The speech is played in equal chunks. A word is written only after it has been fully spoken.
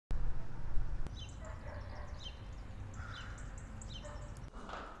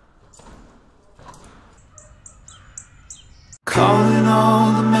Calling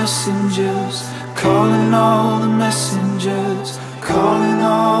all the messengers, calling all the messengers, calling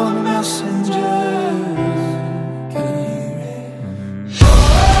all the messengers.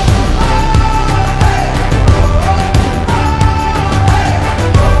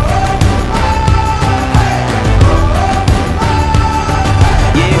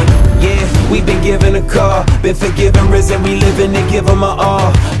 We've been given a call, been forgiven, risen, we living to give them our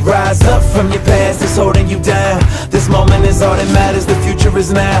all. Rise up from your past, it's holding you down. This moment is all that matters, the future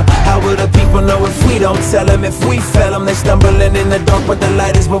is now. How will the people know if we don't tell them? If we fail them, they stumbling in the dark, but the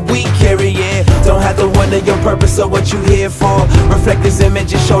light is what we carry, yeah. Don't have to wonder your purpose or what you here for. Reflect His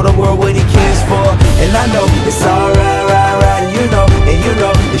image and show the world what He cares for. And I know it's alright, right, and you know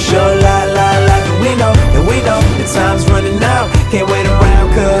it's your life, and we know the time's running out. Can't wait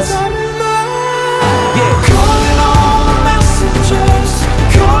around, cause calling all the messengers,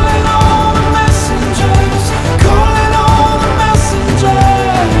 calling all the messengers, calling all the messengers.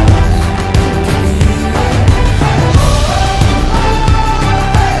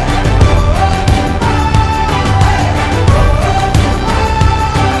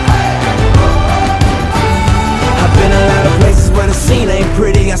 I've been a lot of places where the scene ain't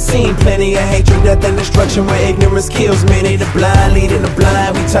pretty. I've seen plenty of hatred, death and destruction, where ignorance kills many. The blind leading the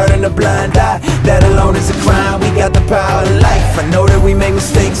blind, we turning a blind eye. That alone is a crime, we got the power of life. I know that we make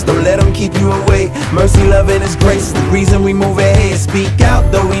mistakes, don't let them keep you away. Mercy, love, and His grace is the reason we move ahead. Speak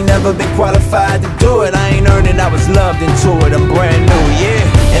out, though we never been qualified to do it. I ain't earned it, I was loved into it, I'm brand new,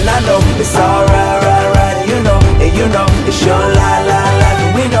 yeah. And I know it's alright, right, and you know it's your life,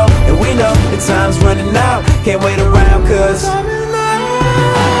 and we know the time's running out. Can't wait around, cause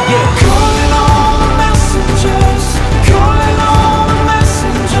Calling all the messengers, calling all the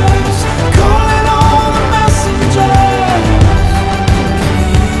messengers, calling all the messengers.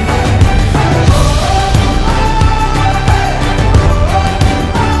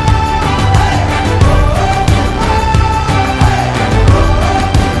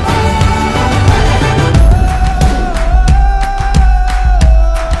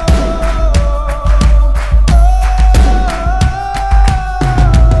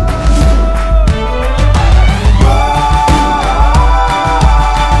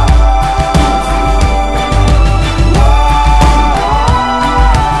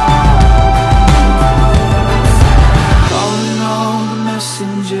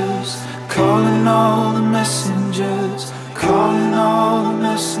 Calling all the messengers, calling all the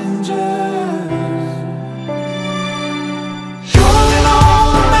messengers. Calling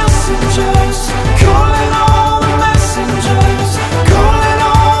all the messengers, calling all the messengers, calling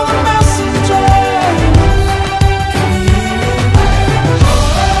all the messengers.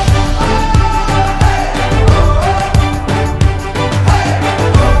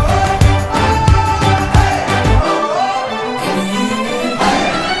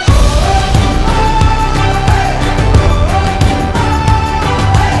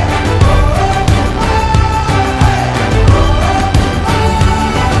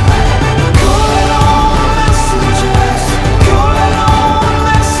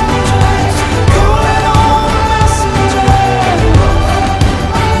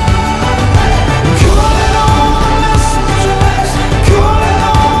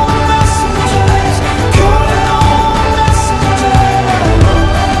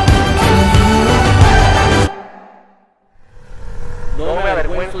 No me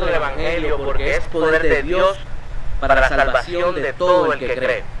avergüenzo del Evangelio, porque es poder de Dios para la salvación de todo el que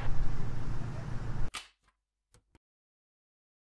cree.